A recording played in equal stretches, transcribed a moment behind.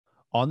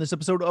On this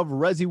episode of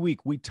Resi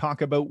Week, we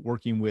talk about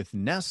working with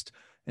Nest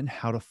and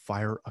how to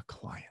fire a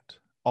client.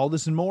 All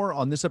this and more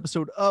on this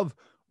episode of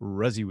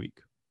Resi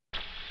Week.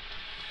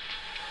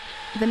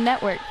 The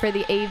network for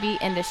the AV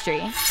industry.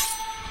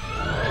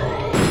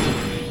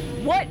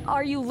 What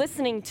are you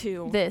listening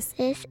to? This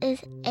is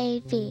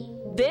AV.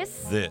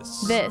 This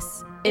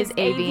is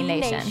AV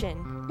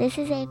Nation. This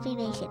is AV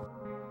Nation.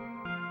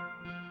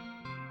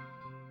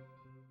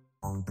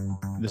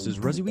 This is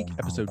Resi Week,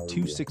 episode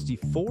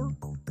 264,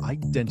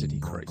 Identity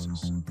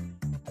Crisis.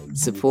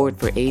 Support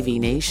for AV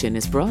Nation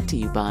is brought to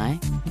you by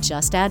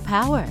Just Add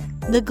Power,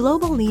 the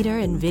global leader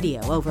in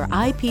video over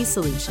IP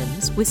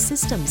solutions with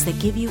systems that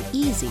give you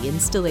easy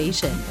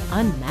installation,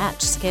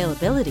 unmatched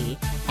scalability,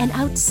 and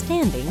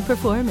outstanding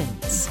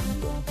performance.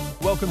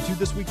 Welcome to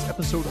this week's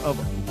episode of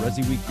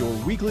Resi Week, your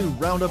weekly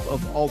roundup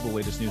of all the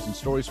latest news and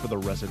stories for the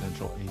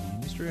residential AV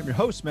industry. I'm your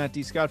host, Matt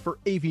D. Scott for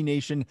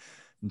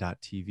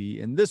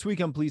AVNation.tv. And this week,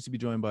 I'm pleased to be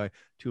joined by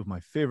two of my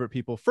favorite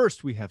people.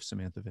 First, we have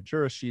Samantha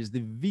Ventura. She is the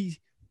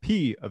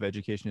VP of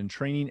Education and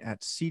Training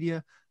at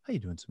CEDIA. How you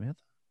doing, Samantha?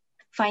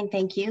 Fine,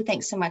 thank you.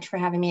 Thanks so much for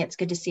having me. It's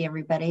good to see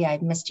everybody.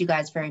 I've missed you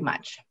guys very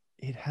much.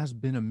 It has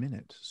been a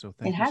minute, so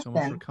thank you so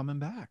much for coming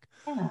back.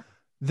 Yeah.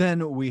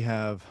 Then we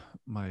have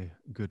my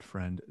good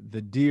friend,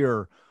 the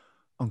dear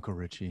Uncle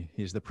Richie.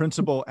 He's the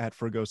principal at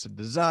Fregosa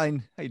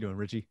Design. How you doing,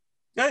 Richie?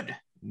 Good.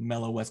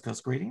 Mellow West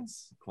Coast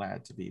greetings.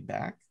 Glad to be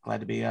back. Glad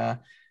to be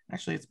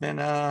actually it's been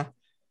an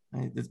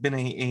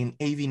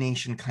AV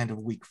Nation kind of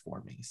week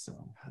for me.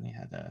 So we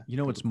had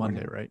it's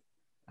Monday, right?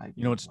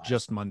 It's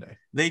just Monday.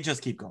 They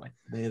just keep going.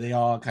 They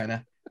all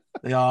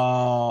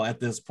at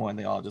this point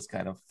they all just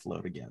kind of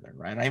flow together,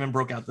 right? I even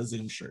broke out the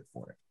Zoom shirt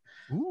for it.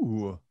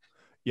 Ooh.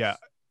 Yeah,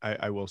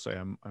 I will say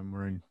I'm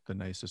wearing the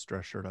nicest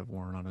dress shirt I've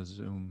worn on a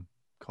Zoom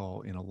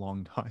call in a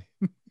long time.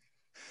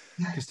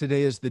 Because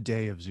today is the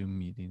day of Zoom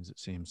meetings, it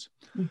seems.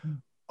 Mm-hmm.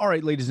 All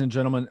right, ladies and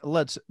gentlemen,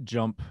 let's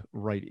jump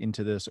right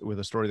into this with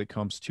a story that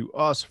comes to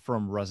us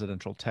from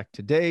Residential Tech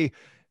Today.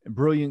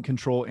 Brilliant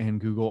Control and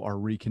Google are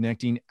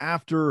reconnecting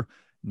after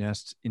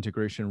Nest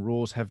integration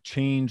rules have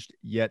changed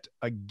yet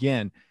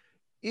again.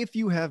 If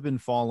you have been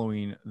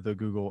following the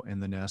Google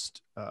and the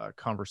Nest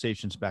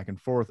conversations back and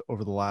forth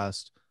over the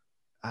last,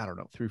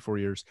 3-4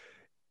 years,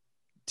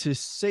 to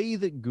say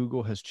that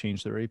Google has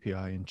changed their API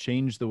and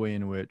changed the way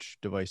in which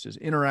devices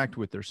interact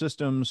with their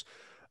systems,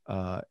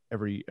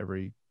 every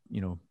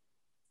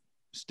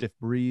stiff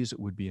breeze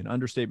would be an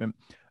understatement.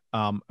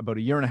 About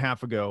a year and a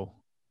half ago,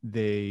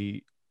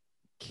 they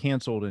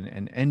canceled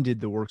and ended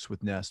the Works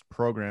with Nest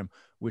program,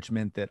 which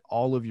meant that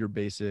all of your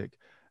basic,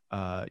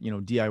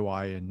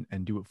 DIY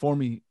and do it for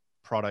me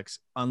products,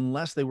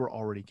 unless they were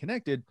already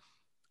connected,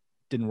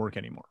 didn't work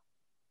anymore.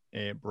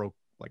 It broke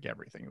like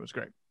everything. It was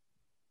great.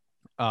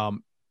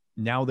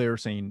 Now they're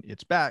saying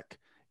it's back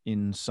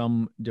in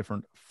some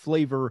different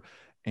flavor,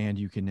 and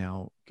you can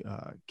now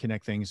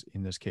connect things,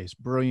 in this case,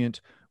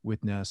 Brilliant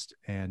with Nest.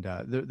 And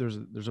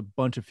there's a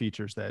bunch of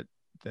features that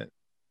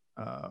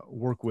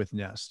work with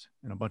Nest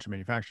and a bunch of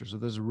manufacturers. So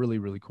this is really,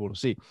 really cool to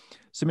see.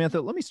 Samantha,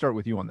 let me start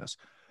with you on this.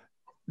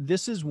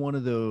 This is one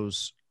of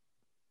those,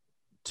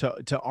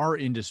 to our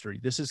industry,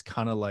 this is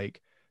kind of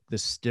like the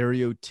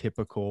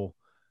stereotypical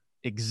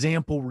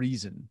example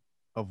reason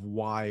of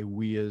why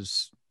we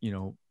as,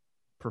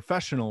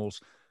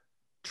 professionals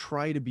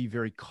try to be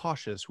very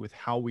cautious with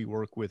how we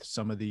work with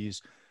some of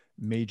these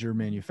major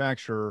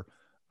manufacturer,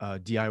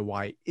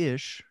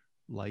 DIY-ish,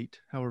 light,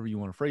 however you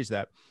want to phrase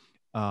that,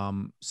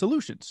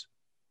 solutions.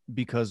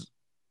 Because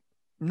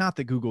not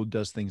that Google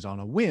does things on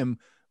a whim,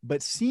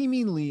 but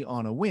seemingly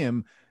on a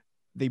whim,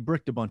 they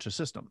bricked a bunch of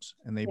systems,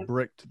 and they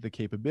bricked the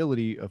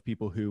capability of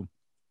people who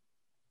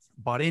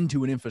bought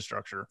into an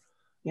infrastructure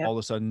all of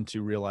a sudden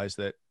to realize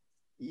that,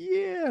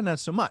 not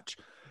so much.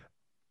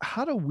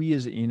 How do we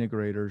as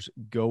integrators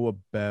go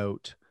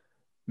about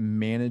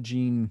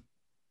managing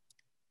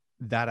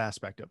that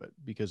aspect of it?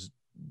 Because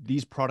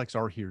these products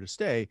are here to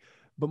stay,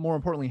 but more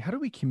importantly, how do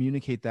we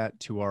communicate that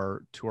to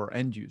our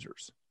end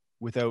users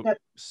without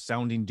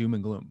sounding doom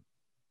and gloom?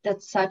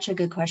 That's such a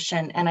good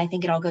question. And I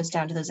think it all goes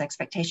down to those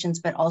expectations,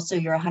 but also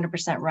you're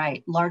 100%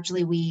 right.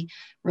 Largely, we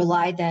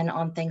rely then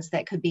on things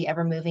that could be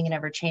ever moving and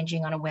ever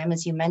changing on a whim,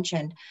 as you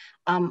mentioned.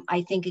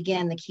 I think,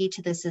 again, the key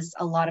to this is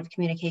a lot of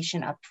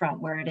communication up front,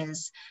 where it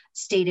is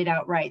stated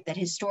outright that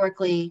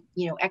historically,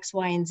 X,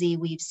 Y, and Z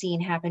we've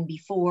seen happen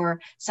before.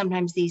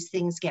 Sometimes these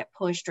things get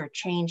pushed or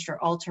changed or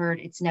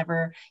altered. It's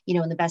never,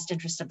 in the best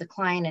interest of the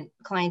client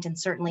and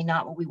certainly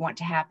not what we want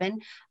to happen.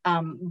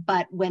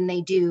 But when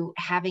they do,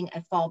 having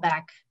a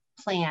fallback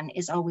plan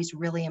is always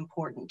really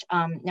important.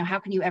 Now, how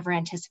can you ever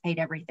anticipate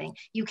everything?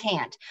 You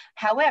can't.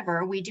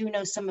 However, we do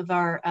know some of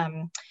our,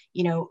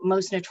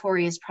 most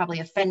notorious probably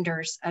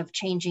offenders of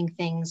changing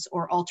things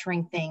or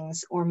altering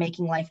things or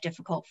making life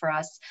difficult for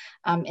us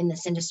in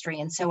this industry.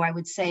 And so I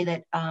would say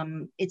that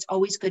it's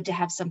always good to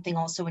have something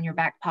also in your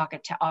back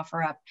pocket to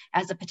offer up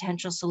as a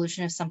potential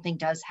solution if something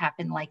does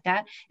happen like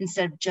that,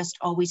 instead of just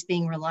always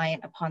being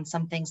reliant upon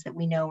some things that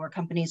we know or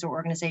companies or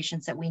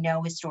organizations that we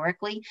know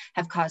historically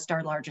have caused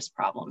our largest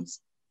problems.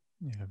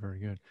 Yeah, very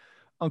good.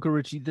 Uncle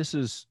Richie, this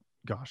is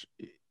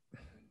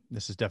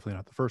definitely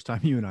not the first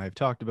time you and I have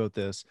talked about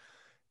this.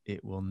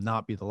 It will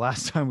not be the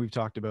last time we've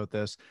talked about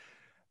this.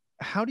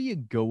 How do you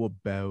go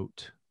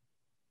about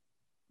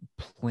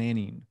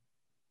planning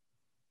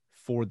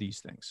for these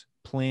things?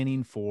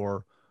 Planning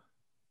for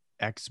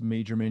X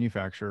major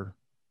manufacturer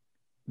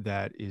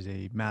that is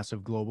a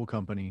massive global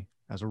company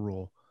as a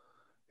rule,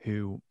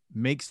 who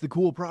makes the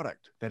cool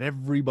product that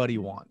everybody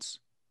wants,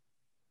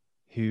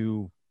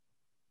 who,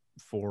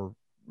 for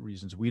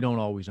reasons we don't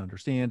always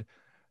understand,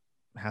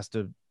 has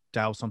to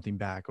dial something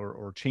back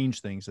or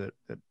change things that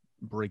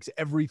breaks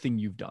everything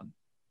you've done.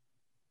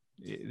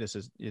 This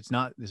is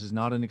not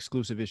an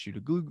exclusive issue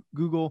to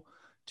Google,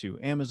 to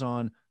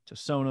Amazon, to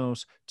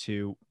Sonos,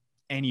 to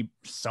any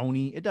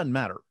Sony. It doesn't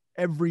matter.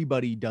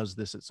 Everybody does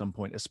this at some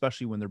point,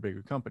 especially when they're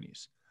bigger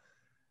companies.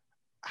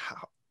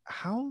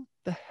 How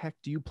the heck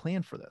do you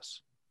plan for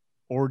this?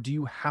 Or do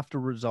you have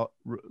to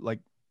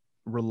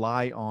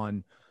rely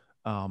on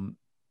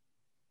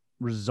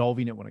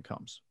resolving it when it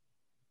comes?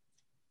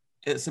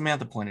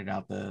 Samantha pointed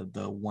out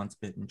the once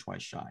bitten,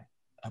 twice shy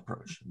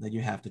approach that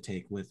you have to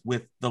take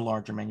with the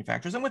larger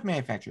manufacturers and with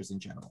manufacturers in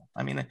general.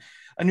 I mean,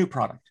 a new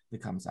product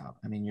that comes out,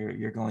 I mean,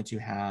 you're going to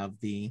have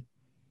they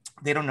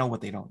don't know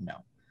what they don't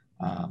know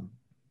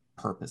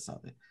purpose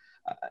of it.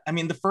 I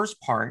mean, the first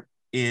part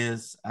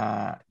is,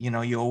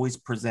 you always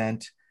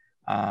present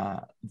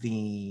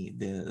the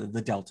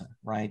delta,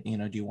 right?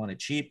 Do you want it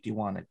cheap? Do you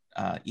want it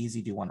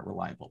easy? Do you want it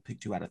reliable? Pick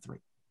 2 out of 3.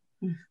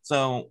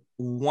 So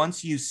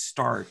once you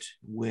start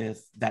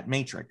with that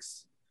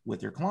matrix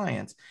with your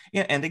clients,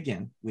 and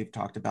again, we've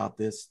talked about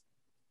this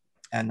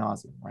ad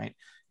nauseum, right?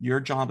 Your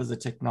job as a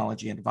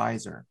technology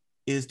advisor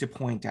is to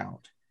point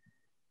out,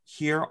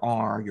 here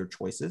are your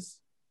choices,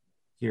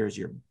 here's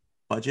your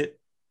budget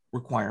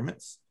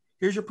requirements,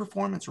 here's your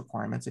performance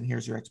requirements, and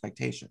here's your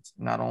expectations.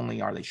 Not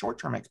only are they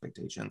short-term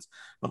expectations,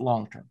 but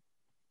long-term.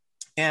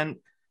 And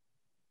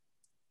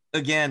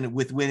again,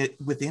 with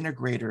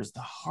integrators, the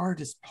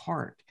hardest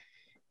part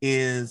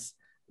is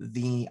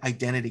the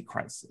identity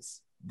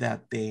crisis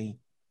that they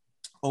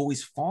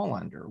always fall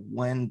under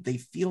when they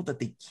feel that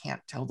they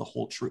can't tell the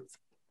whole truth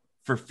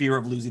for fear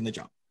of losing the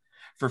job,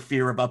 for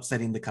fear of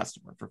upsetting the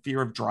customer, for fear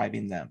of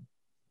driving them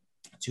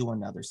to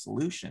another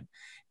solution.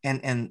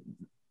 And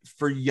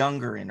for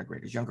younger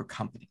integrators, younger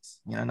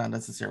companies, not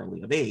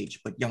necessarily of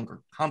age, but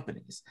younger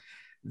companies,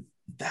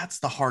 that's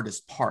the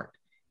hardest part,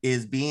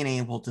 is being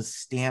able to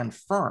stand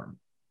firm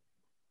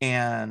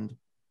and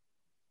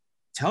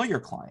tell your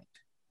client,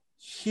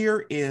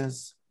 here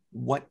is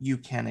what you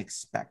can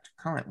expect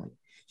currently.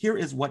 Here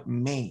is what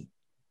may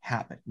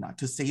happen, not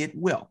to say it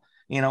will.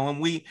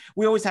 And we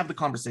always have the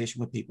conversation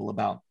with people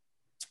about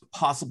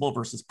possible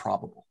versus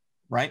probable,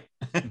 right?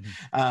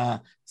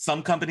 Mm-hmm.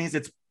 Some companies,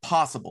 it's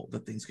possible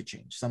that things could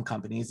change. Some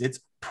companies, it's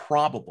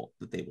probable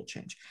that they will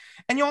change.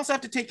 And you also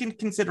have to take into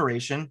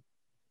consideration,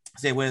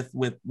 say with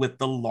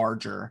the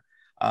larger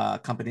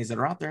companies that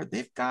are out there,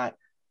 they've got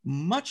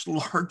much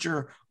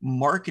larger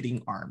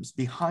marketing arms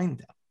behind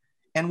them.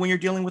 And when you're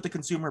dealing with a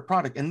consumer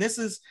product, and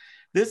this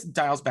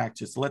dials back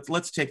to, so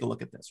let's take a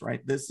look at this, right?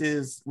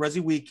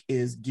 ResiWeek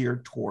is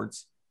geared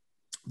towards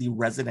the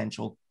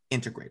residential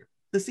integrator,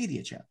 the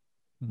CEDIA channel,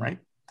 mm-hmm. right?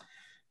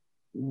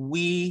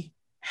 We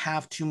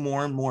have to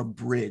more and more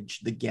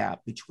bridge the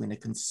gap between a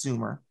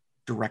consumer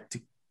direct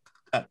to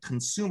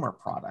consumer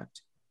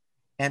product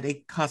and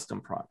a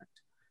custom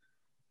product.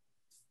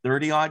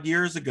 30 odd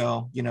years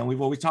ago, we've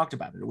always talked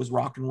about it. It was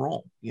rock and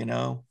roll,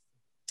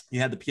 You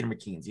had the Peter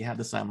McKeans, you had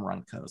the Simon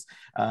Runkos,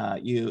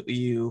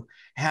 you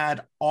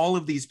had all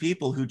of these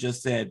people who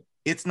just said,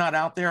 it's not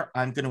out there,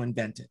 I'm going to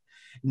invent it.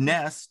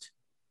 Nest,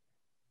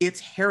 its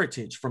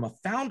heritage from a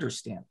founder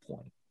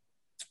standpoint,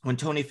 when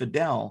Tony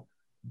Fadell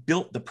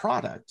built the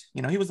product,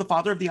 he was the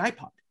father of the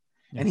iPod.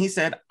 Yeah. And he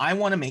said, I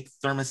want to make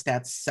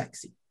thermostats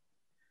sexy.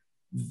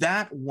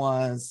 That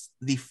was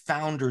the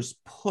founder's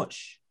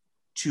push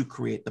to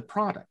create the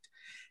product.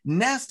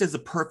 Nest is a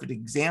perfect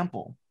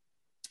example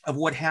of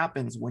what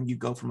happens when you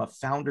go from a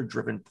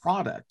founder-driven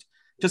product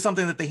to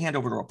something that they hand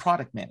over to a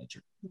product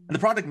manager. And the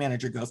product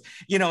manager goes,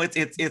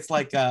 it's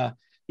like,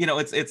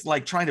 it's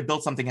like trying to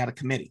build something out of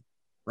committee,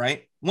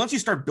 right? Once you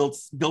start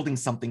building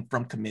something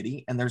from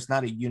committee and there's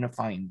not a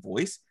unifying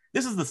voice,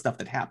 this is the stuff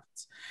that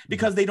happens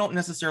because they don't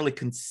necessarily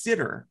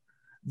consider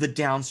the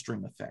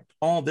downstream effect.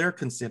 All they're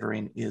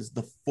considering is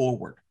the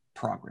forward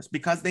progress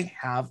because they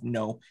have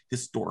no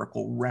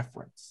historical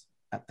reference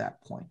at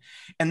that point.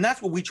 And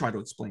that's what we try to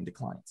explain to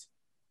clients.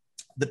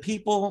 The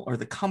people or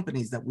the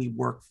companies that we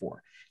work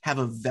for have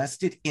a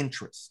vested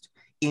interest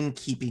in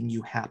keeping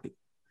you happy.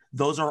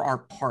 Those are our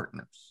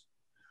partners.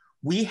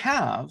 We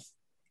have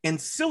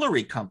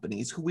ancillary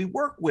companies who we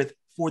work with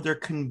for their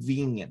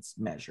convenience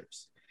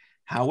measures.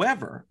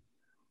 However,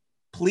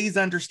 please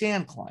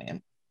understand,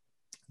 client,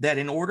 that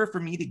in order for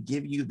me to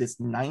give you this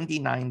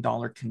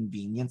 $99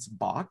 convenience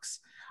box,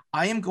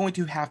 I am going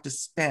to have to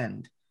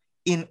spend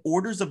in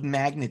orders of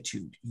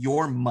magnitude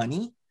your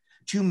money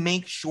to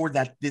make sure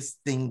that this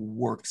thing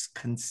works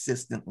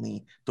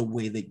consistently the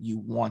way that you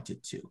want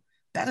it to.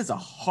 That is a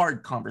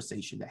hard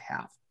conversation to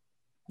have,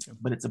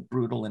 but it's a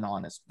brutal and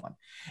honest one.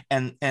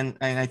 And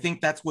I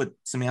think that's what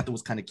Samantha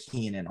was kind of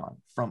keying in on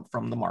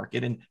from the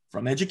market and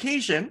from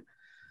education,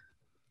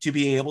 to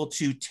be able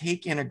to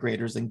take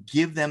integrators and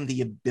give them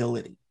the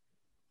ability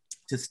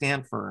to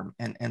stand firm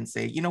and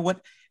say, you know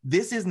what,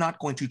 this is not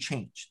going to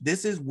change.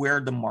 This is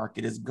where the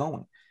market is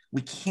going.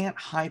 We can't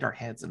hide our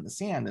heads in the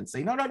sand and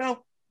say, no,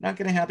 not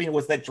going to happen.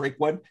 What's that Drake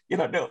one?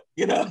 The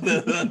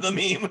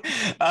meme.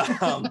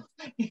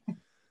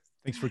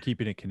 Thanks for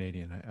keeping it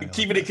Canadian.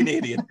 Keeping it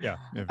Canadian. Yeah.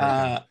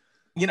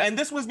 And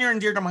this was near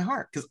and dear to my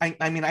heart, because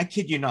I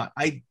kid you not,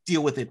 I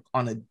deal with it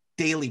on a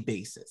daily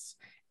basis.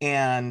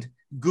 And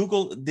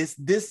Google, this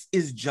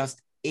is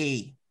just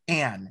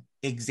an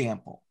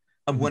example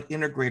of what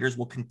integrators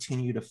will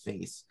continue to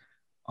face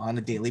on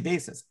a daily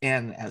basis.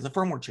 And as a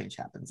firmware change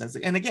happens,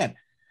 and again,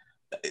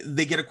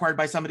 they get acquired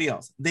by somebody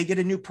else, they get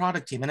a new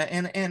product team.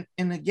 And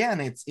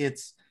again,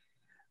 it's,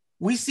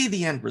 we see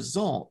the end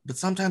result, but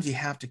sometimes you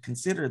have to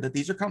consider that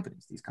these are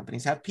companies. These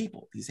companies have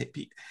people.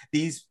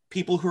 These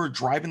people who are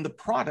driving the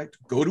product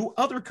go to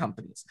other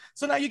companies.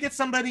 So now you get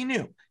somebody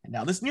new, and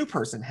now this new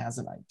person has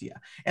an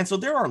idea. And so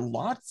there are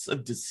lots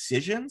of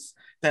decisions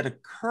that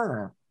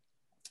occur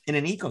in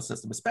an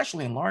ecosystem,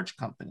 especially in large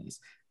companies,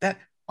 that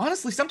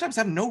honestly sometimes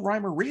have no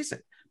rhyme or reason.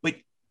 But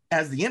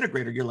as the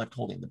integrator, you're left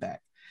holding the bag.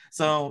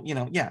 So,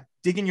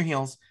 dig in your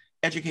heels,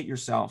 educate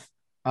yourself,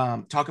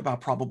 talk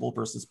about probable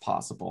versus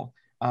possible.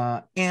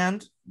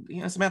 And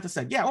Samantha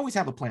said, always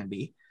have a plan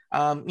B.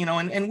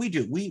 And we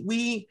do.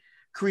 We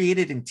create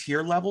it in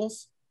tier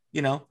levels.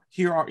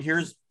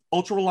 Here's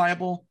ultra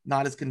reliable,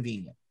 not as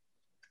convenient.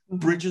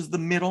 Bridges the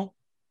middle.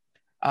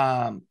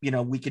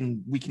 We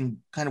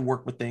can kind of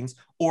work with things,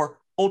 or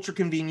ultra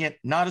convenient,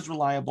 not as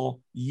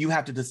reliable. You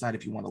have to decide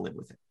if you want to live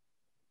with it.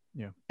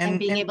 Yeah. And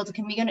being able to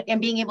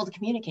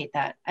communicate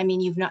that. I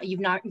mean,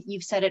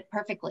 you've said it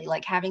perfectly,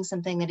 like having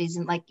something that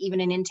isn't like even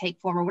an intake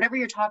form or whatever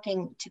you're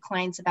talking to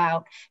clients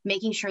about,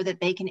 making sure that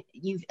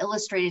you've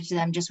illustrated to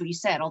them just what you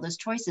said, all those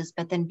choices,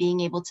 but then being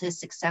able to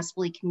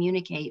successfully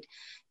communicate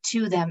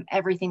to them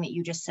everything that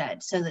you just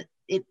said, so that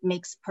it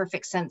makes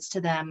perfect sense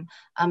to them.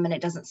 And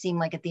it doesn't seem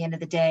like at the end of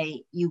the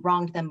day, you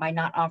wronged them by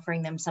not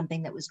offering them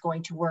something that was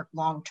going to work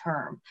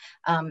long-term.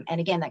 And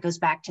again, that goes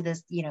back to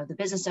this, the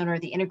business owner,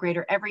 the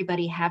integrator,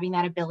 everybody having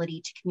that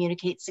ability to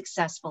communicate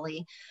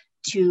successfully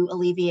to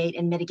alleviate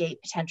and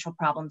mitigate potential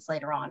problems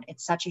later on.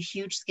 It's such a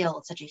huge skill.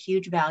 It's such a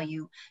huge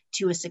value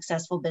to a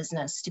successful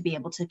business to be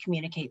able to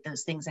communicate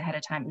those things ahead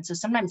of time. And so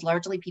sometimes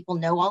largely people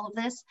know all of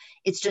this.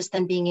 It's just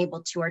then being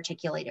able to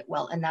articulate it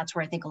well. And that's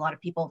where I think a lot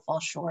of people fall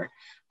short,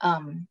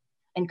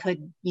 and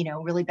could,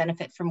 really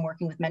benefit from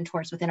working with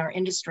mentors within our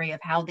industry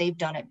of how they've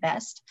done it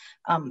best.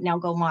 Now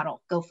go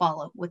model, go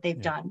follow what they've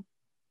done.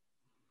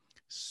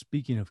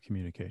 Speaking of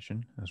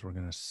communication, as we're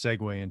going to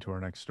segue into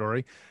our next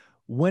story,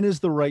 when is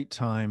the right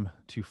time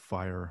to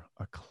fire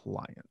a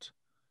client?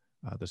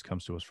 This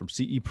comes to us from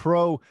CE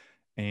Pro,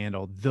 and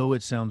although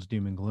it sounds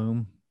doom and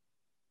gloom,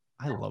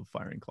 I love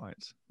firing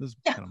clients. This is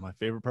kind of my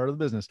favorite part of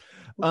the business.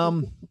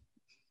 Don't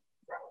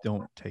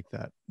take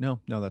that. No,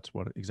 that's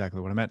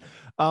exactly what I meant.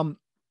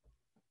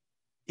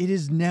 It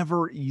is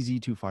never easy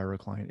to fire a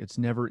client. It's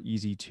never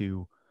easy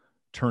to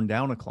turn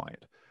down a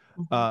client.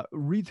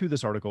 Read through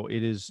this article.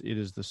 It is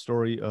the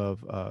story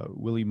of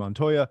Willie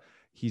Montoya.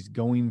 He's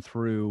going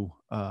through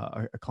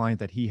a client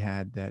that he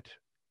had that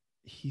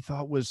he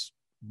thought was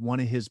one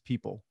of his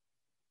people,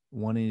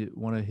 one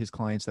of his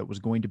clients that was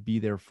going to be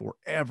there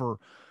forever.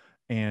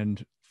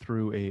 And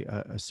through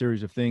a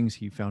series of things,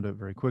 he found out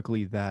very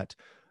quickly that,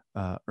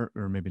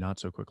 or maybe not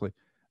so quickly,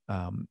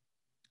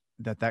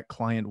 that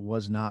client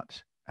was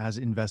not as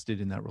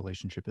invested in that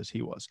relationship as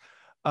he was.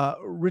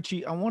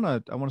 Richie, I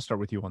want to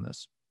start with you on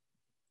this.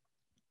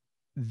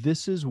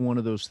 This is one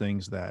of those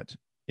things that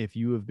if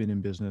you have been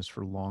in business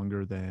for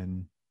longer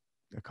than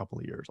a couple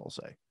of years, I'll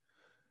say,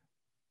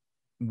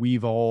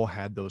 we've all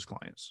had those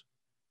clients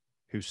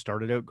who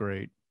started out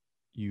great.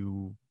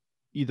 You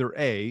either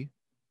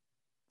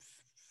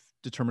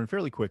determined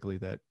fairly quickly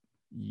that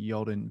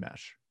y'all didn't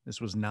mesh. This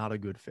was not a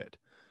good fit.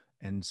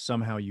 And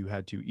somehow you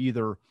had to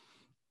either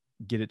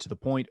get it to the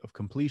point of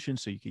completion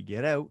so you could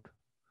get out,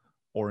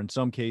 or in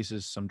some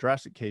cases, some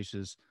drastic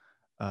cases,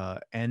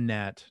 end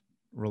that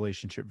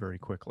relationship very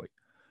quickly.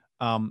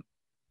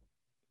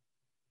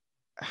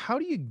 How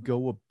do you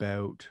go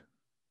about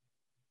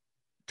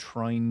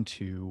trying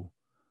to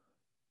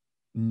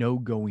know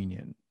going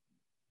in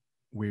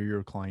where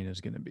your client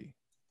is going to be?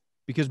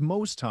 Because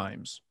most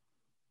times,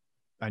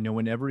 I know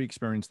in every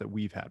experience that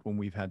we've had when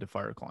we've had to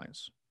fire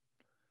clients,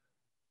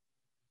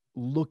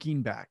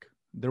 looking back,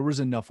 there was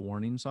enough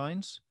warning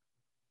signs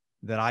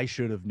that I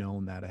should have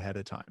known that ahead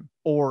of time,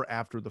 or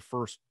after the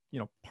first,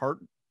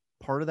 part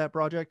of that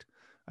project,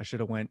 I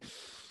should have went,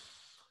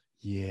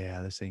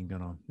 yeah, this ain't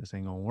gonna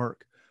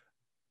work.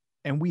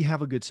 And we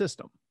have a good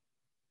system,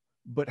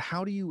 but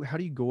how do you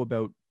go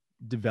about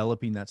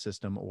developing that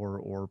system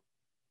or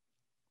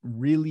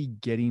really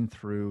getting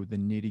through the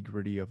nitty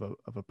gritty of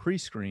a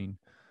pre-screen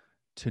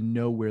to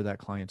know where that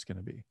client's going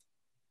to be?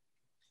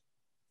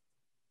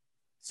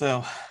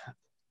 So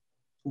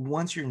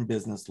once you're in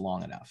business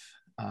long enough,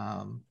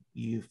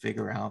 you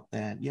figure out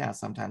that, yeah,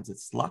 sometimes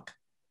it's luck,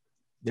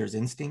 there's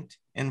instinct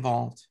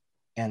involved,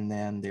 and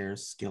then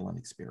there's skill and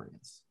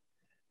experience.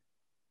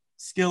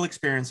 Skill,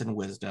 experience, and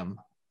wisdom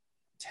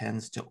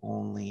tends to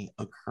only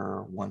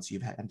occur once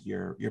you've had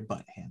your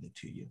butt handed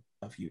to you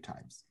a few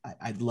times.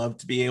 I'd love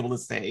to be able to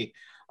say,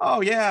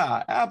 oh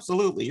yeah,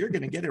 absolutely, you're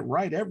going to get it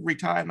right every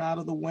time out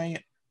of the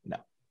way. No.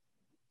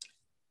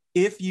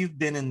 If you've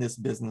been in this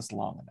business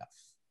long enough,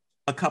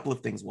 a couple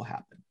of things will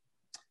happen.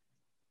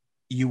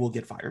 You will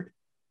get fired.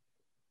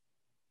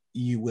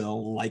 You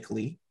will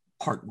likely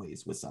part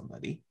ways with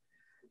somebody,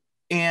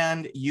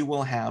 and you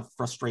will have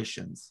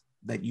frustrations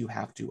that you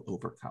have to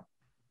overcome.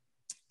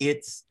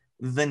 It's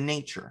the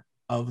nature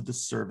of the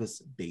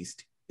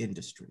service-based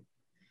industry.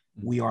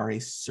 We are a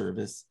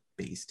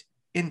service-based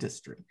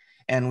industry.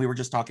 And we were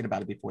just talking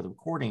about it before the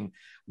recording,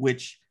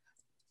 which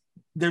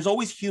there's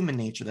always human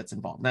nature that's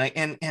involved.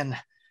 And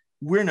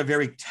we're in a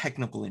very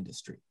technical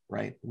industry,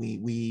 right?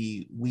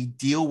 We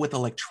deal with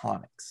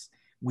electronics.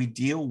 We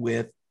deal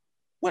with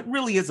what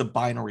really is a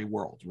binary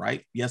world,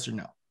 right? Yes or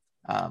no.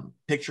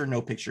 Picture,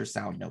 no picture,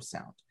 sound, no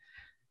sound.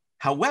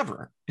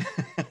 However,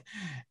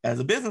 as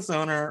a business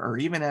owner, or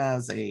even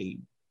as a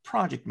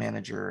project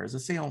manager, as a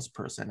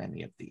salesperson,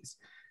 any of these,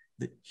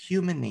 the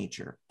human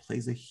nature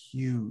plays a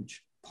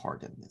huge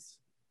part in this.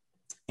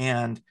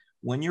 And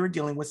when you're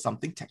dealing with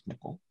something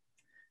technical,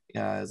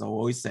 as I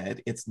always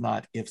said, it's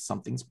not if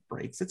something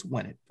breaks, it's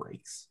when it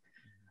breaks.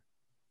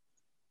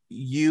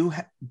 You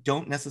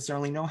don't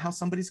necessarily know how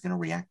somebody's going to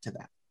react to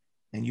that.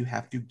 And you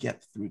have to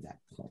get through that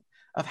point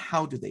of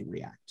how do they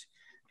react?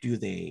 Do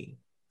they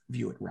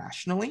view it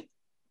rationally?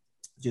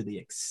 Do they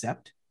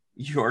accept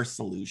your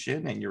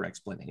solution and your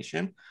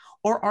explanation?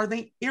 Or are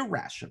they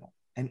irrational?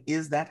 And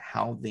is that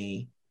how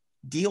they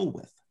deal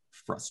with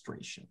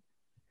frustration?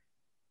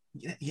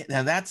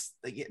 Yeah, that's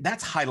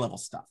high level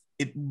stuff.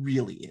 It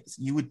really is.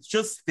 You would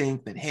just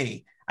think that,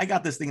 hey, I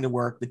got this thing to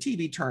work. The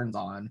TV turns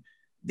on.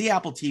 The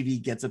Apple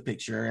TV gets a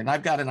picture and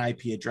I've got an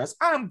IP address.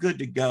 I'm good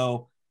to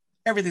go.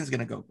 Everything's going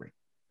to go great.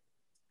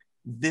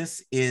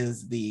 This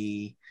is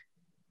the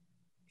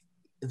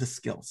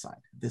skill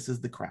side. This is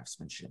the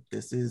craftsmanship.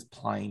 This is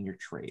plying your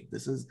trade.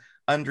 This is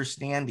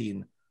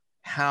understanding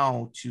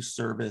how to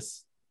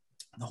service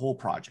the whole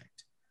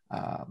project.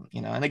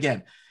 And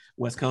again,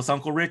 West Coast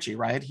Uncle Richie,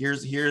 right?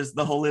 Here's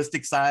the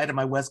holistic side of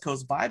my West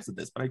Coast vibes of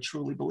this, but I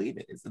truly believe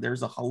it is that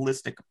there's a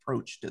holistic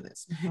approach to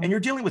this. Mm-hmm. And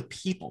you're dealing with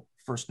people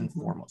first and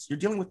foremost. You're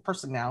dealing with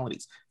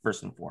personalities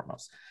first and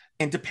foremost.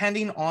 And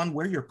depending on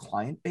where your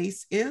client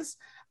base is,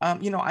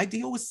 I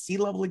deal with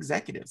C-level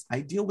executives.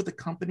 I deal with the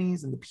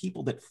companies and the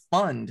people that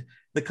fund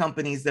the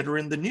companies that are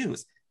in the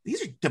news.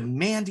 These are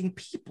demanding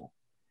people.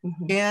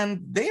 Mm-hmm.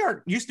 And they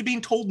are used to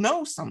being told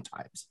no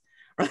sometimes,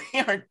 or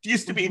they aren't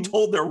used to being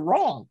told they're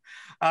wrong.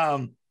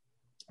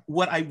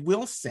 What I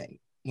will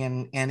say,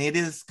 and it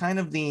is kind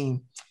of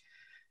they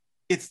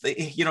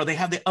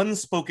have the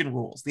unspoken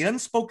rules. The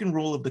unspoken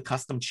rule of the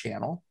custom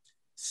channel: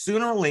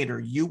 sooner or later,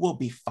 you will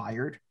be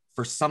fired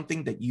for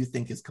something that you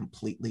think is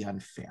completely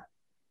unfair.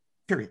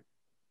 Period.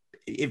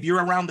 If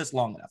you're around this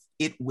long enough,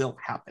 it will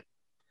happen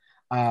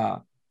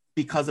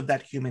because of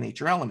that human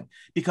nature element.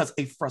 Because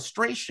a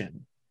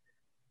frustration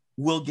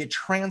will get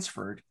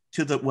transferred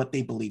to what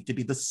they believe to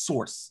be the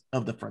source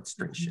of the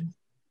frustration. Mm-hmm.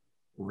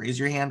 Raise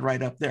your hand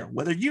right up there,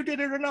 whether you did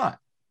it or not,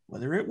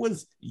 whether it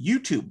was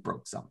YouTube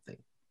broke something.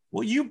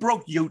 Well, you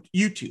broke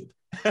YouTube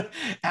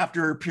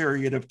after a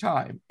period of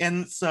time.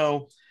 And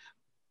so,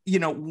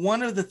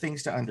 one of the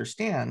things to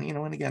understand,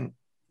 and again,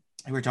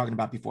 we were talking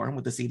about before, and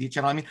with the CD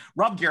channel, I mean,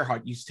 Rob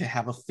Gerhardt used to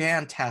have a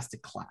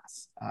fantastic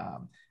class.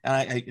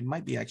 And it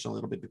might be actually a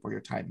little bit before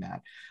your time,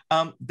 Matt,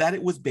 that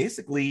it was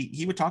basically,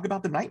 he would talk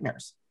about the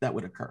nightmares that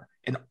would occur.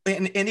 And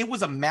it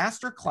was a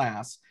master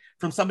class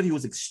from somebody who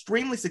was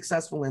extremely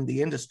successful in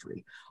the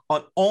industry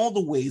on all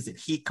the ways that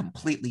he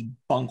completely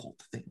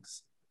bungled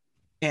things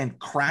and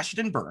crashed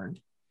and burned,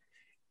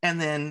 and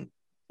then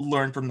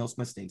learned from those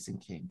mistakes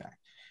and came back.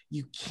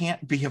 You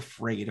can't be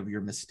afraid of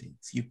your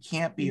mistakes. You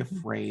can't be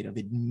afraid of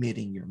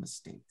admitting your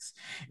mistakes.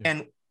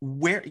 Yeah.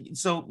 And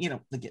so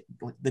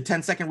the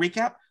 10-second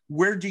recap,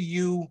 where do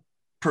you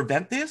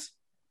prevent this?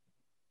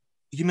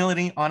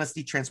 Humility,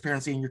 honesty,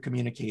 transparency in your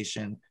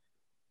communication,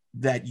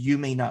 that you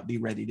may not be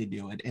ready to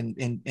do it,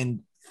 and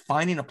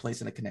finding a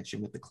place and a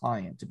connection with the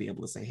client to be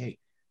able to say, hey,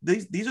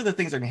 these are the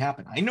things that are going to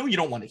happen. I know you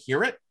don't want to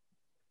hear it.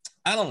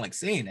 I don't like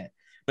saying it,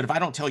 but if I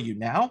don't tell you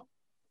now,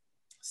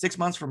 6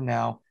 months from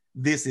now,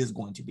 this is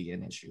going to be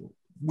an issue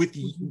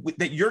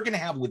that you're going to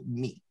have with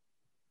me.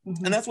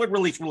 Mm-hmm. And that's what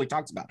really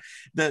talks about.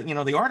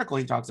 The article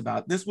he talks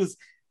about, this was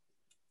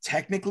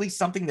technically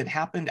something that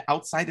happened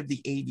outside of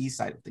the AV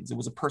side of things. It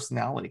was a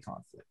personality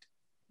conflict.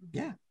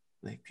 Yeah.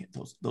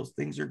 Those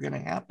things are going to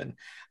happen.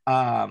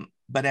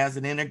 But as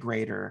an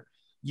integrator,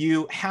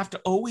 you have to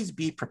always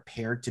be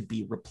prepared to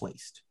be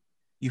replaced.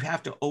 You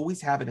have to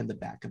always have it in the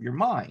back of your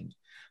mind.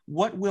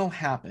 What will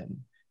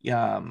happen?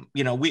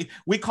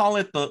 We call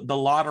it the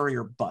lottery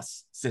or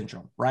bus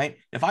syndrome, right?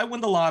 If I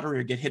win the lottery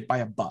or get hit by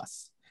a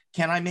bus,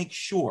 can I make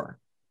sure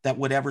that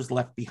whatever's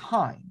left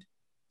behind,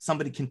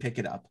 somebody can pick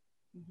it up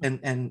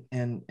and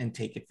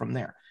take it from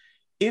there?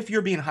 If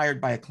you're being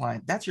hired by a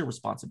client, that's your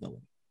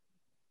responsibility.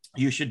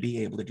 You should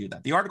be able to do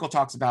that. The article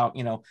talks about,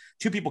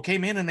 two people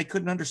came in and they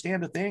couldn't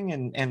understand a thing.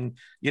 And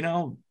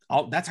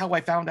that's how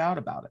I found out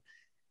about it.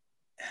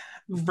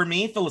 For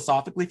me,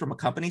 philosophically, from a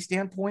company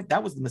standpoint,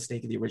 that was the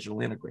mistake of the original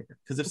integrator.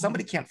 Because if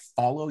somebody can't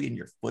follow in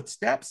your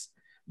footsteps,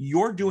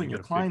 you're doing your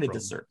client a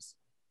disservice.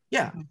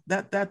 Yeah,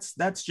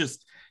 that's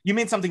just, you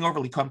made something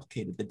overly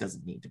complicated that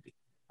doesn't need to be.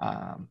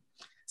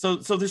 So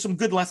there's some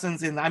good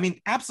lessons in,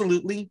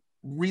 absolutely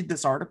read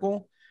this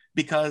article,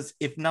 because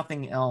if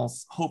nothing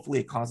else, hopefully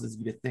it causes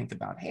you to think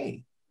about,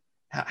 hey,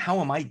 how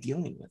am I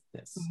dealing with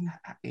this?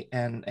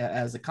 And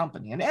as a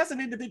company and as an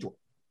individual.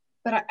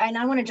 But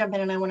I want to jump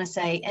in and I want to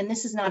say, and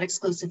this is not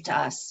exclusive to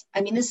us.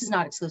 This is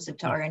not exclusive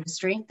to our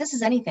industry. This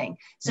is anything.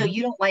 So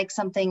you don't like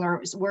something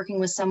or working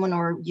with someone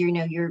or,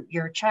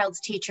 your child's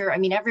teacher.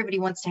 Everybody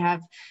wants to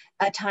have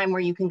a time where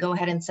you can go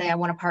ahead and say, I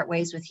want to part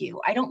ways with you.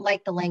 I don't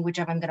like the language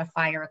of I'm going to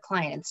fire a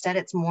client. Instead,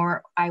 it's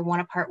more, I want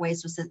to part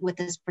ways with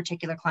this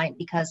particular client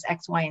because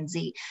X, Y, and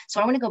Z.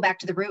 So I want to go back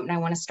to the root and I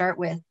want to start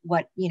with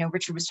what,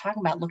 Richard was talking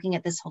about, looking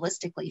at this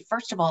holistically.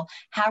 First of all,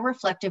 how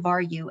reflective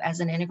are you as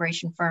an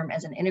integration firm,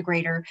 as an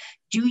integrator?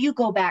 Do you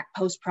go back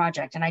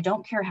post-project? And I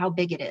don't care how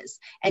big it is.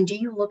 And do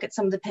you look at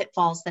some of the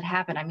pitfalls that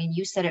happen?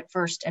 You said it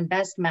first and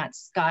best, Matt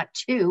Scott,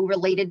 too,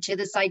 related to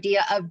this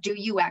idea of, do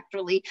you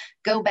actually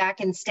go back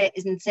and say,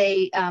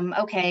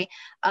 okay,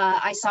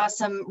 I saw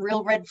some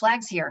real red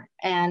flags here,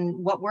 and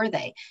what were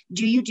they?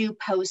 Do you do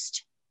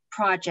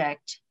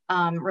post-project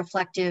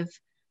reflective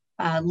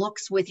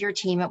looks with your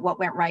team at what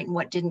went right and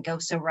what didn't go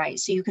so right?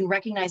 So you can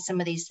recognize some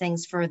of these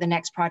things for the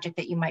next project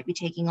that you might be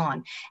taking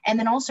on. And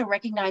then also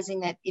recognizing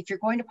that if you're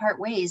going to part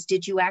ways,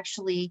 did you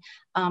actually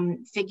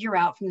figure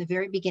out from the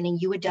very beginning,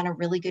 you had done a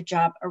really good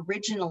job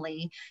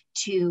originally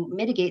to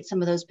mitigate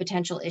some of those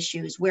potential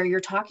issues where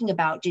you're talking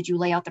about, did you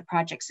lay out the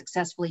project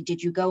successfully?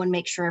 Did you go and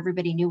make sure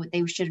everybody knew what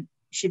they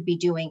should be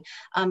doing?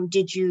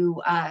 Did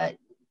you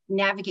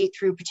navigate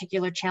through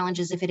particular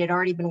challenges if it had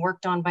already been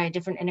worked on by a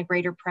different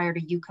integrator prior to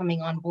you coming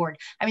on board?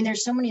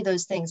 There's so many of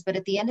those things, but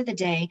at the end of the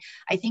day,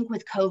 I think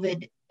with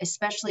COVID,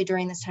 especially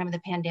during this time of the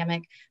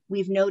pandemic,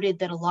 we've noted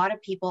that a lot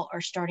of people are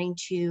starting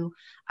to,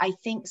 I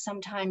think,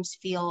 sometimes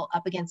feel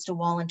up against a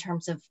wall in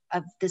terms of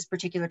this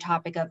particular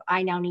topic of,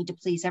 I now need to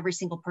please every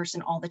single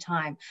person all the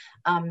time.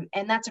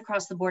 And that's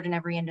across the board in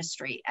every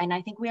industry. And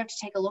I think we have to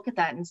take a look at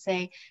that and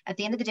say, at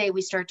the end of the day,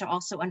 we start to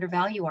also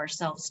undervalue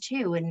ourselves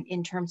too,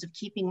 in terms of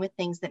keeping with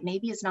things that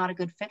maybe is not a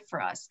good fit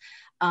for us.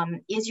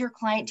 Is your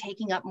client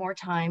taking up more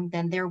time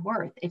than they're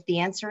worth? If the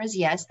answer is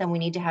yes, then we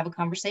need to have a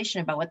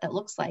conversation about what that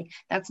looks like.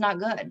 That's not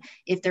good.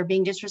 If they're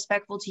being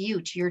disrespectful to you,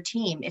 to your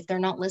team, if they're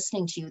not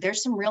listening to you,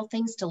 there's some real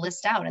things to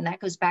list out. And that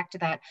goes back to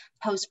that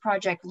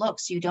post-project look.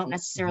 So you don't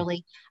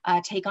necessarily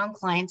take on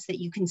clients that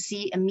you can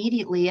see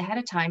immediately ahead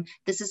of time,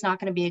 this is not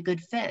going to be a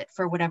good fit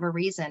for whatever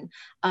reason.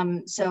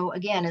 So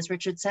again, as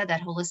Richard said,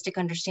 that holistic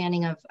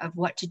understanding of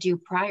what to do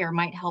prior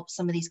might help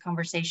some of these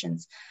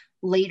conversations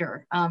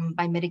later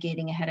by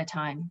mitigating ahead of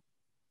time.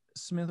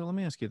 Samantha, let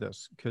me ask you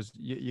this, because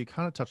you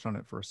kind of touched on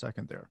it for a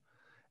second there.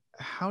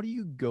 How do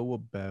you go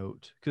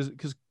about,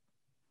 because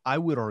I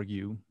would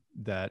argue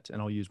that,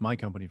 and I'll use my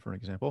company for an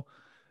example,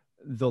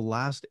 the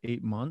last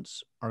 8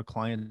 months, our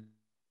clients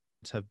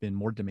have been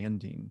more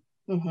demanding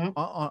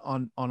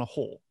on a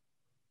whole.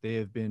 They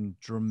have been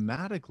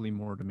dramatically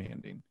more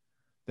demanding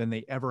than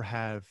they ever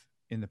have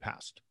in the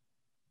past.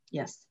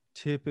 Yes.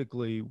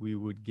 Typically, we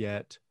would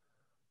get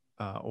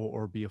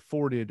or be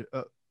afforded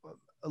a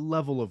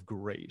level of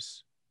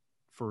grace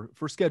for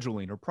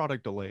scheduling or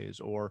product delays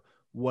or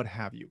what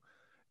have you.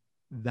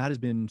 That has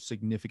been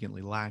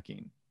significantly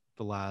lacking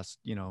the last,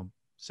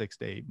 6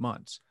 to 8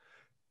 months.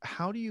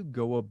 How do you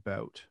go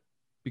about,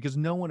 because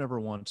no one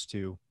ever wants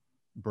to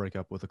break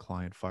up with a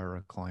client, fire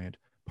a client,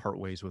 part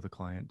ways with a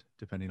client,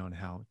 depending on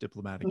how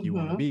diplomatic you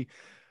want to be.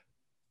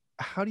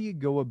 How do you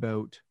go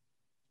about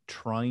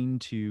trying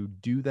to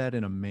do that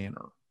in a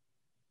manner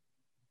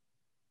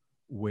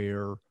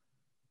where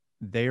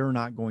they're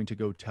not going to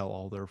go tell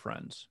all their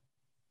friends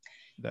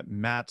that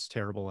Matt's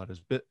terrible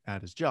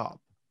at his job?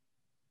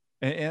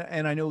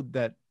 And I know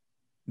that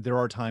there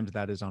are times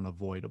that is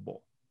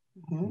unavoidable.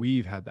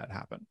 We've had that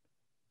happen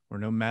where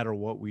no matter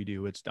what we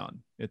do, it's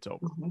done. It's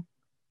over.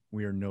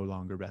 We are no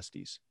longer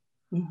besties.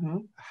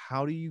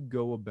 How do you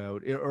go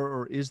about it?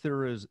 Or is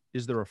there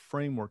a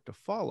framework to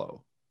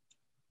follow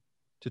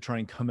to try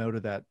and come out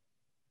of that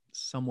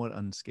somewhat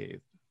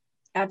unscathed?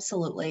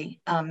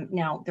 Absolutely.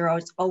 Now, there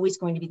is always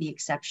going to be the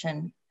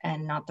exception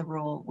and not the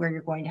rule, where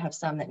you're going to have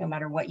some that no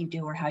matter what you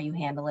do or how you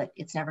handle it,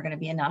 it's never going to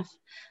be enough.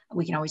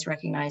 We can always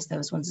recognize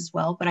those ones as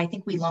well. But I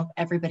think we lump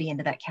everybody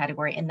into that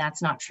category, and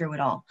that's not true at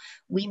all.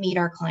 We meet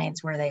our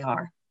clients where they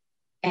are.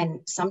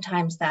 And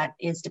sometimes that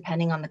is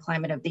depending on the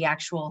climate of the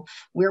actual,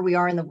 where we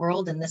are in the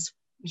world and this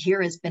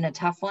year has been a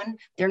tough one,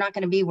 they're not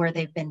going to be where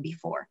they've been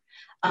before.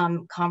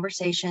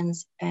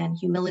 Conversations and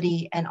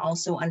humility, and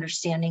also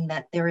understanding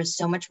that there is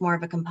so much more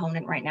of a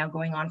component right now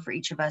going on for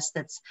each of us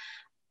that's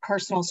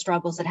personal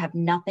struggles that have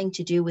nothing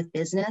to do with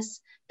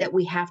business that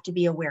we have to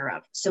be aware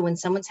of. So when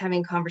someone's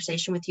having a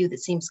conversation with you that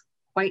seems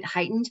quite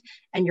heightened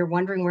and you're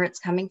wondering where it's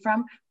coming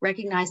from,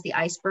 recognize the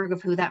iceberg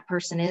of who that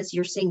person is.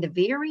 You're seeing the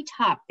very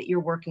top that you're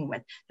working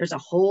with. There's a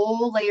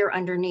whole layer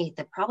underneath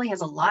that probably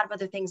has a lot of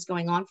other things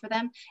going on for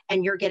them,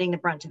 and you're getting the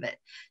brunt of it.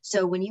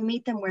 So when you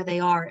meet them where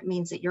they are, it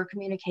means that your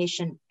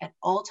communication at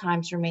all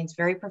times remains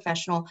very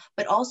professional,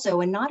 but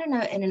also, and not in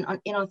an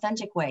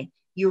inauthentic way.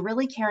 You're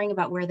really caring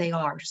about where they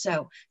are.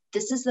 So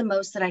this is the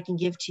most that I can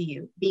give to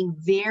you, being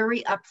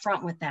very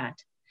upfront with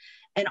that.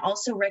 And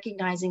also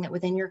recognizing that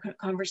within your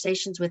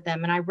conversations with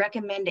them, and I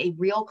recommend a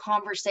real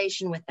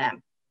conversation with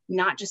them,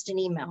 not just an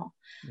email.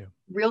 Yeah.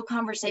 Real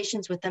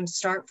conversations with them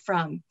start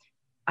from,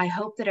 I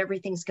hope that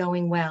everything's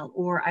going well,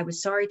 or I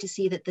was sorry to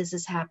see that this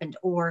has happened,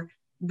 or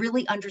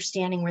really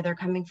understanding where they're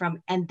coming from,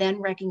 and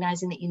then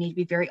recognizing that you need to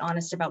be very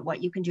honest about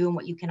what you can do and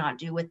what you cannot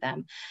do with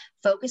them.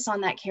 Focus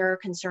on that care or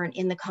concern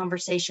in the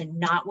conversation,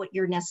 not what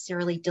you're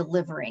necessarily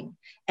delivering.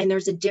 And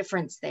there's a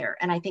difference there.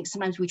 And I think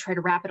sometimes we try to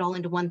wrap it all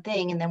into one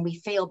thing, and then we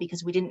fail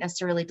because we didn't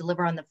necessarily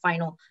deliver on the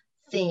final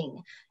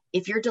thing.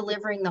 If you're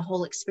delivering the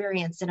whole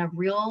experience in a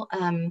real,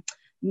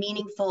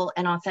 meaningful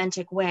and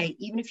authentic way,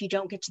 even if you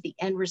don't get to the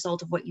end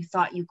result of what you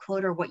thought you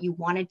could or what you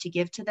wanted to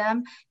give to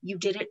them, you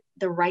did it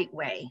the right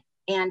way.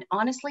 And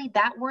honestly,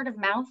 that word of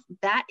mouth,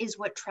 that is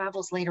what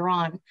travels later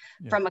on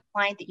from a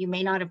client that you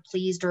may not have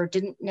pleased or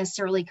didn't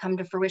necessarily come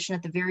to fruition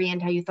at the very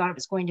end how you thought it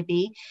was going to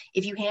be.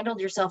 If you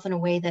handled yourself in a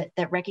way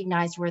that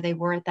recognized where they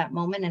were at that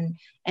moment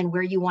and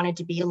where you wanted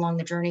to be along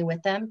the journey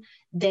with them,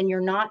 then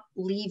you're not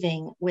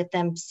leaving with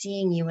them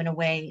seeing you in a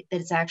way that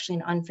is actually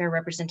an unfair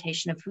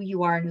representation of who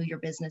you are and who your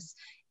business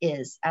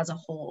is as a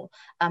whole.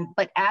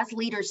 But as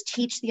leaders,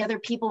 teach the other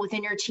people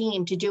within your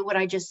team to do what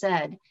I just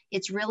said.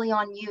 It's really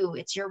on you.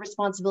 It's your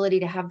responsibility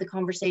to have the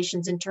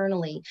conversations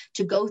internally,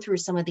 to go through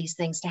some of these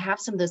things, to have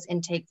some of those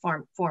intake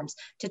forms,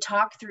 to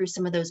talk through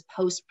some of those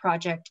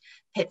post-project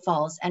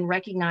pitfalls and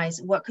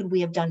recognize what could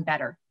we have done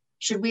better?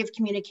 Should we have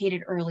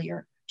communicated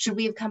earlier? Should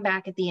we have come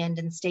back at the end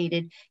and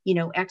stated,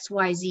 X,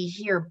 Y, Z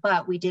here,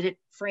 but we did it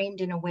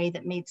framed in a way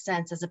that made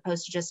sense, as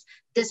opposed to just,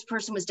 this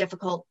person was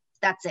difficult,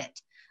 that's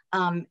it.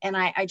 And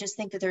I just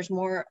think that there's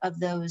more of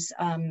those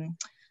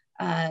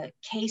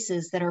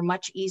cases that are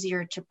much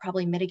easier to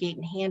probably mitigate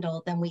and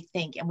handle than we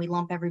think, and we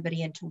lump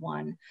everybody into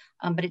one.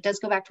 But it does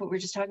go back to what we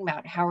were just talking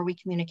about. How are we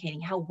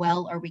communicating? How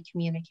well are we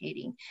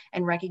communicating?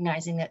 And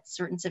recognizing that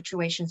certain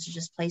situations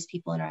just place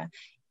people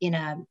in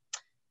a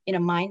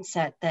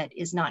mindset that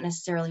is not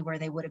necessarily where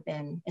they would have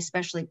been,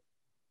 especially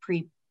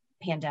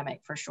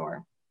pre-pandemic, for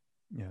sure.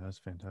 Yeah, that's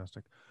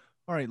fantastic.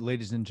 All right,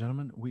 ladies and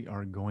gentlemen, we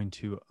are going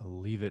to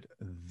leave it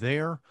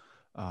there.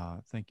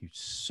 Thank you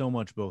so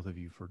much, both of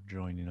you, for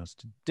joining us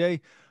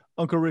today.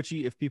 Uncle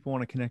Richie, if people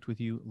want to connect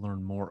with you,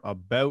 learn more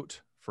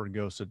about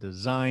Fregosa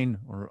Design,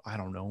 or I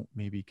don't know,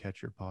 maybe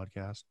catch your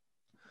podcast,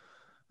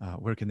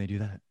 where can they do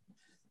that?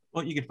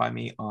 Well, you can find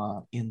me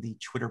in the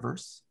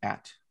Twitterverse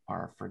at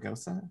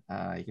Fregosa.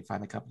 You can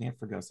find the company at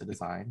Fregosa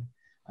Design.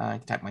 You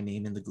can type my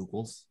name in the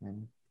Googles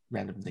and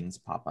random things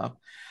pop up.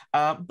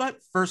 But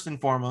first and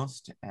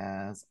foremost,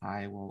 as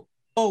I will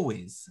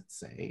always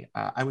say,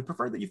 I would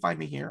prefer that you find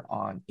me here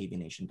on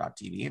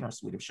avnation.tv in our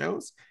suite of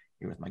shows,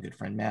 here with my good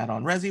friend Matt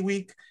on Resi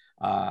Week,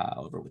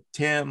 over with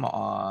Tim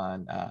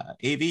on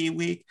AV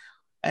Week,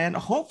 and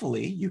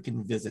hopefully you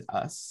can visit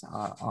us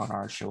on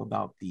our show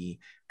about the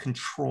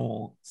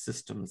control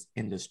systems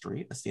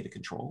industry, A State of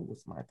Control,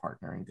 with my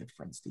partner and good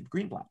friend Steve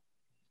Greenblatt.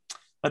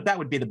 But that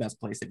would be the best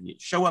place if you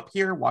show up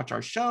here, watch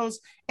our shows,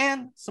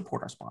 and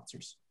support our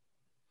sponsors.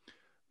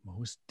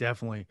 Most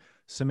definitely.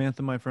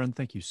 Samantha, my friend,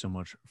 thank you so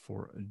much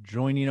for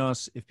joining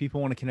us. If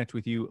people want to connect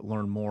with you,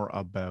 learn more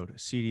about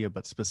CEDIA,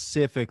 but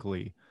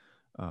specifically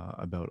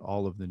about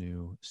all of the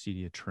new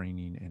CEDIA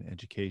training and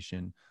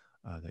education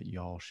that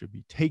y'all should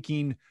be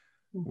taking,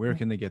 where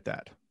can they get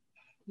that?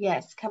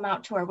 Yes, come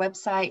out to our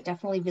website.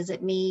 Definitely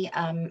visit me.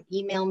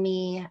 Email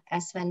me,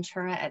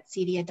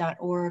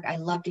 sventura@cedia.org. I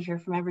love to hear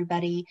from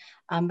everybody,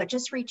 but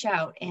just reach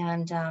out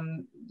and,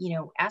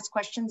 ask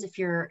questions if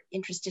you're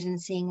interested in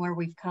seeing where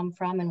we've come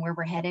from and where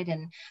we're headed.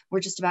 And we're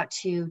just about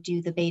to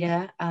do the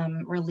beta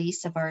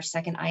release of our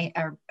second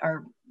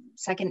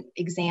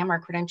exam, our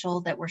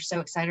credential that we're so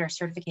excited, our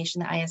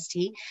certification, the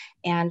IST,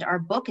 and our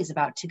book is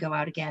about to go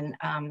out again,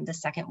 the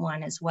second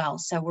one as well.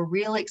 So we're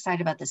really excited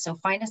about this. So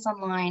find us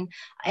online,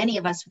 any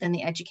of us within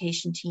the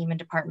education team and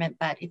department,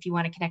 but if you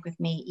want to connect with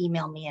me,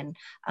 email me, and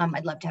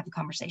I'd love to have a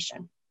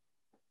conversation.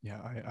 Yeah,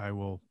 I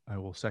will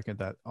second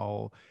that.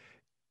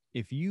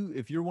 If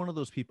you're one of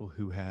those people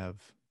who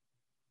have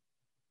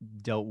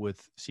dealt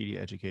with CEDIA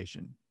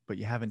education, but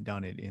you haven't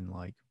done it in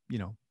I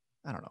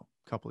don't know,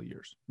 a couple of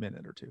years,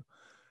 minute or two,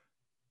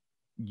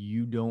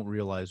 you don't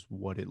realize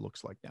what it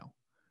looks like now.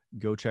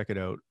 Go check it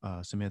out.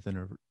 Samantha and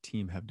her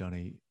team have done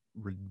a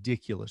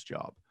ridiculous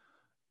job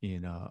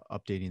in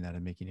updating that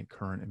and making it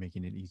current and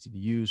making it easy to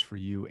use for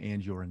you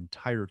and your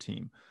entire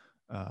team.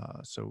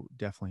 So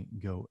definitely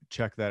go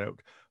check that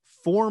out.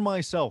 For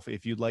myself,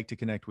 if you'd like to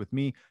connect with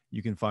me,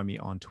 you can find me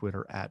on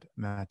Twitter at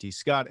Matt D.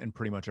 Scott and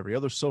pretty much every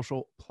other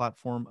social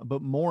platform.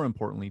 But more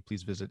importantly,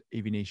 please visit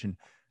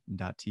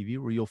avnation.tv,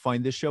 where you'll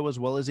find this show as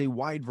well as a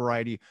wide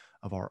variety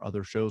of our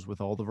other shows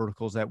with all the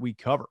verticals that we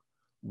cover.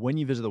 When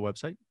you visit the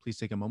website, please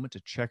take a moment to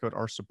check out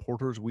our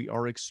supporters. We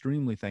are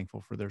extremely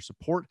thankful for their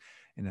support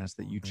and ask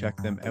that you check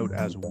them out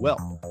as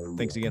well.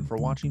 Thanks again for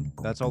watching.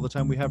 That's all the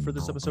time we have for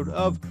this episode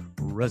of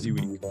Resi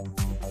Week.